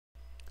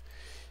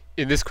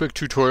In this quick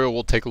tutorial,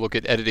 we'll take a look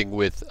at editing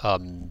with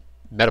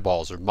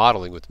Metaballs, or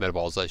modeling with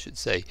Metaballs, I should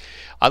say.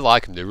 I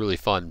like them. They're really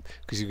fun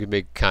because you can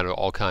make kind of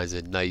all kinds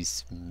of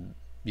nice,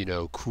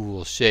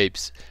 cool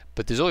shapes.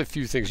 But there's only a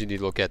few things you need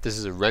to look at. This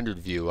is a rendered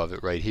view of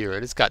it right here,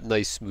 and it's got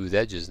nice smooth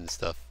edges and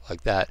stuff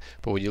like that.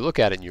 But when you look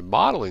at it and you're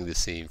modeling the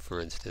scene, for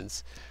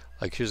instance,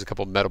 like here's a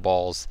couple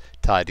Metaballs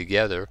tied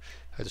together.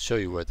 I have to show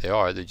you what they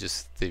are.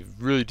 They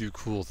really do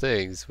cool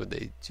things when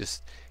they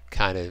just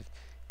kind of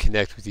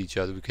connect with each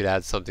other. We could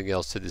add something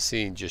else to the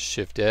scene. Just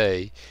Shift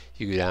A.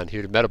 You go down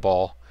here to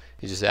Metaball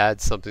and just add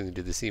something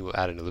to the scene. We'll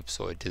add an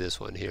ellipsoid to this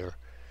one here.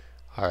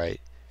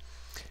 Alright.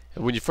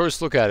 And when you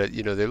first look at it,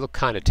 they look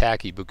kind of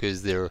tacky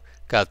because they're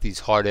got these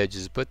hard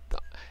edges, but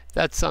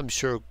that's, I'm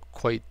sure,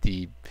 quite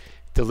the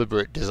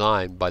deliberate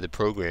design by the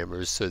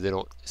programmers, so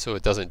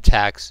it doesn't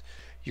tax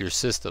your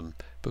system,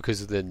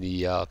 because then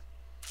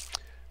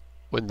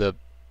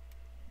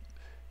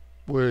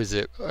where is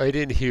it? Right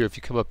in here, if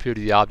you come up here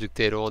to the object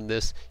data on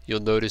this, you'll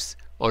notice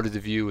under the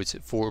view it's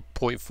at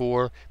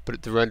 4.4,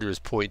 but the render is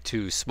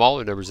 0.2.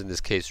 Smaller numbers in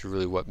this case are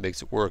really what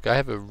makes it work. I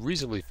have a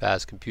reasonably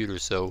fast computer,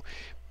 so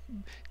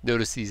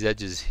notice these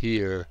edges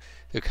here,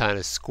 they're kind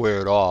of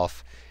squared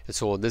off, and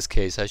so in this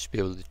case I should be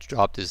able to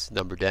drop this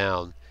number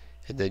down,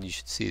 and then you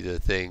should see the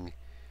thing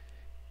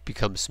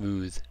become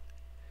smooth,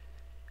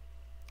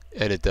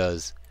 and it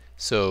does.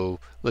 So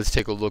let's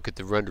take a look at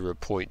the render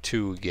at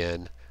 0.2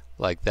 again,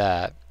 like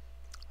that.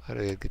 How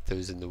did I get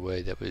those in the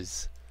way?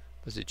 Must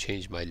it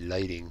change my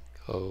lighting?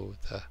 Oh,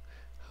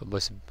 I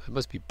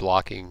must be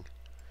blocking.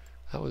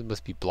 That one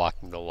must be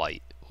blocking the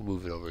light. We'll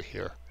move it over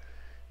here.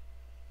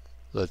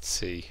 Let's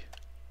see.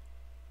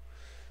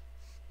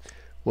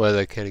 Well,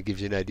 that kind of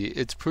gives you an idea.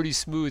 It's pretty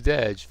smooth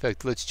edge. In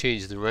fact, let's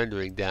change the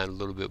rendering down a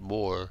little bit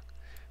more,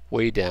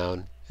 way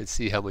down, and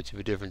see how much of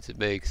a difference it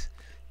makes.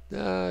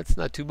 It's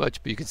not too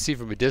much, but you can see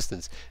from a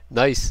distance.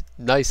 Nice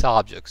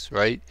objects,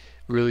 right?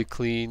 Really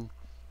clean.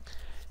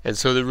 And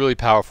so they're really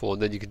powerful,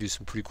 and then you can do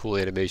some pretty cool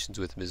animations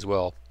with them as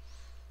well.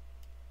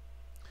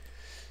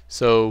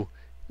 So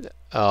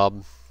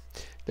now,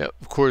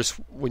 of course,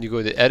 when you go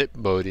into edit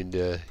mode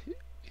into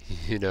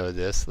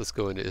this, let's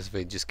go into this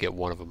and just get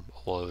one of them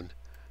alone.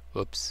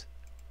 Whoops.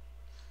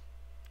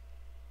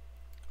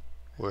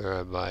 Where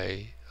am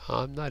I?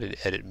 I'm not in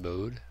edit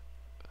mode.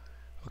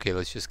 Okay,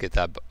 let's just get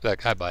that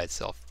guy by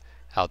itself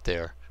out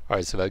there.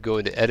 Alright, so if I go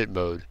into edit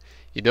mode,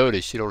 you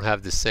notice you don't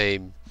have the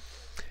same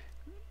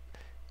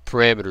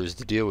parameters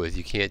to deal with.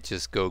 You can't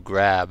just go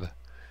grab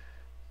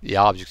the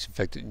objects. In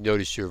fact,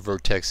 notice your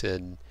vertex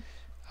and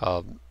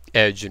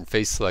edge and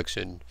face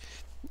selection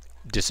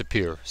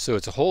disappear. So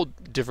it's a whole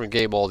different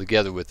game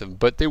altogether with them,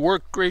 but they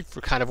work great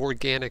for kind of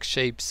organic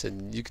shapes,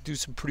 and you can do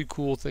some pretty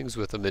cool things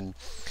with them. And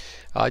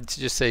I'd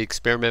just say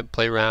experiment,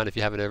 play around if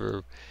you haven't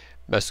ever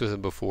messed with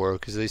them before,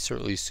 because they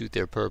certainly suit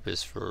their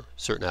purpose for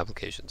certain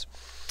applications.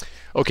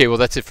 Okay, well,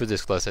 that's it for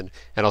this lesson,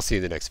 and I'll see you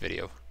in the next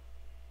video.